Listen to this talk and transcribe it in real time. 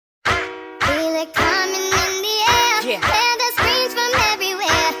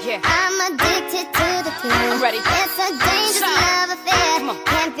ready. It's a dangerous love affair.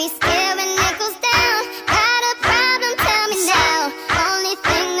 Can't be scared when it goes down. Got a problem? Tell me now. Only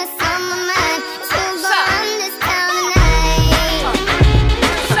thing that's on my mind is who's gonna run this town tonight.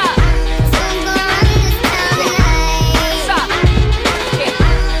 Who's gonna run this town tonight?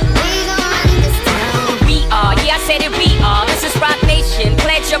 We gonna run this town. We are, yeah, I said it, we are. This is Rock Nation.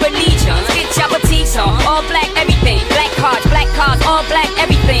 Pledge your allegiance. Get your boutiques on. All black everything. Black cars, all black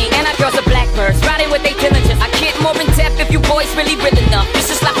everything. And our girls are blackbirds, riding with their diligence. I get more in depth if you boys really real enough. This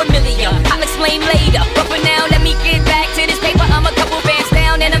is not familiar, I'll explain later. But for now, let me get back to this paper. I'm a couple bands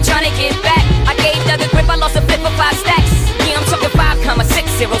down and I'm trying to get back. I gave Doug a grip, I lost a flip for 5 stacks. Yeah, I'm talking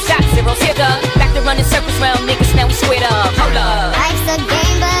 5,60, shot zeros. Here the back to running circles round niggas, now we squared up. Hold up. Life's a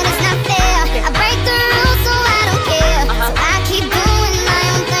game, but it's not fair. I break the rules, so I don't care. So I keep doing my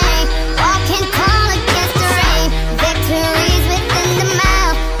own thing. Walking tall against the rain. Victories within the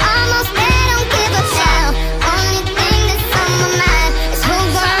mile. Almost there, don't give up now. Only thing that's on my mind is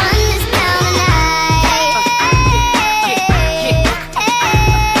who's gonna run this town tonight.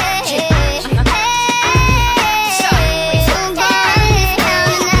 Who's gonna run this town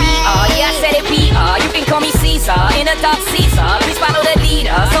tonight? We are, yeah, I said it, we are. You can call me Caesar, in a dark Caesar. Please follow the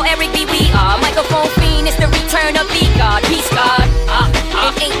leader. So Eric B, we are. Microphone fiend, it's the return of the God. Peace God.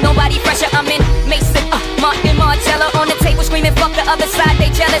 And ain't nobody fresher. I'm in Mason, Martin Margiela on the table screaming, fuck the other side, they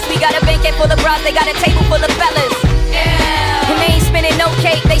jealous. We got a banquet full of bras, they got a table full of fellas. And they ain't spinning no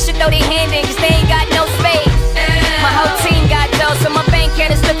cake, they should throw their hand in, cause they ain't got no space. My whole team got dough, so my bank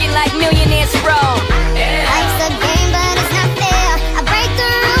account is looking like millionaires, bro. Life's a game, but it's not fair. I break the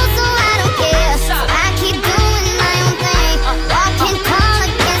rules, so I don't care. So I keep doing my own thing. Walking tall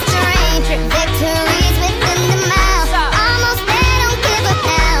against the rain. Victories within the mile. Almost there, don't give up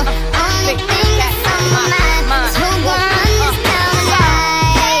now. Only thing that's on my mind is who's gonna run this town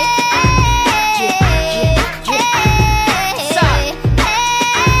tonight. Who's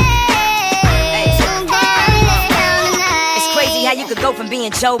gonna run this town tonight? It's crazy how you could go from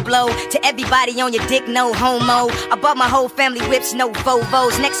being Joe Blow to everybody on your dick, no homo. I bought my whole family whips, no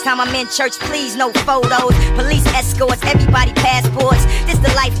Vovos. Next time I'm in church, please, no photos. Police escorts, everybody passports. This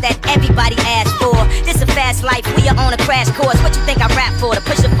the life that everybody asks for. This a fast life, we are on a crash course. What you think I rap for? To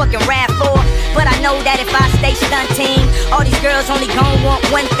push a fucking rap for? But I know that if I stay stunting, all these girls only gon' want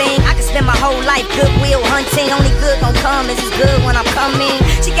one thing. I can spend my whole life goodwill hunting. Only good gon' come is as good when I'm coming.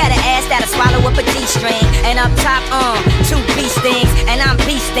 She got an ass that'll swallow up a G-string. And up top, 2 beast things. And I'm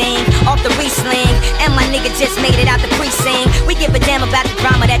beasting off the re-sling. And my nigga just made it out the precinct. We give a damn about the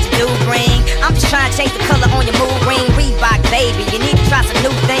drama that you do bring. I'm just trying to change the color on your mood ring. Reebok, baby, you need to try some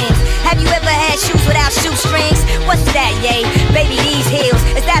new things. Have you ever had shoes without shoestrings? What's that, yay? Baby, these heels,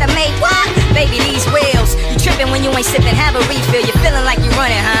 is that a mate? What? Baby, these wheels. You tripping when you ain't sipping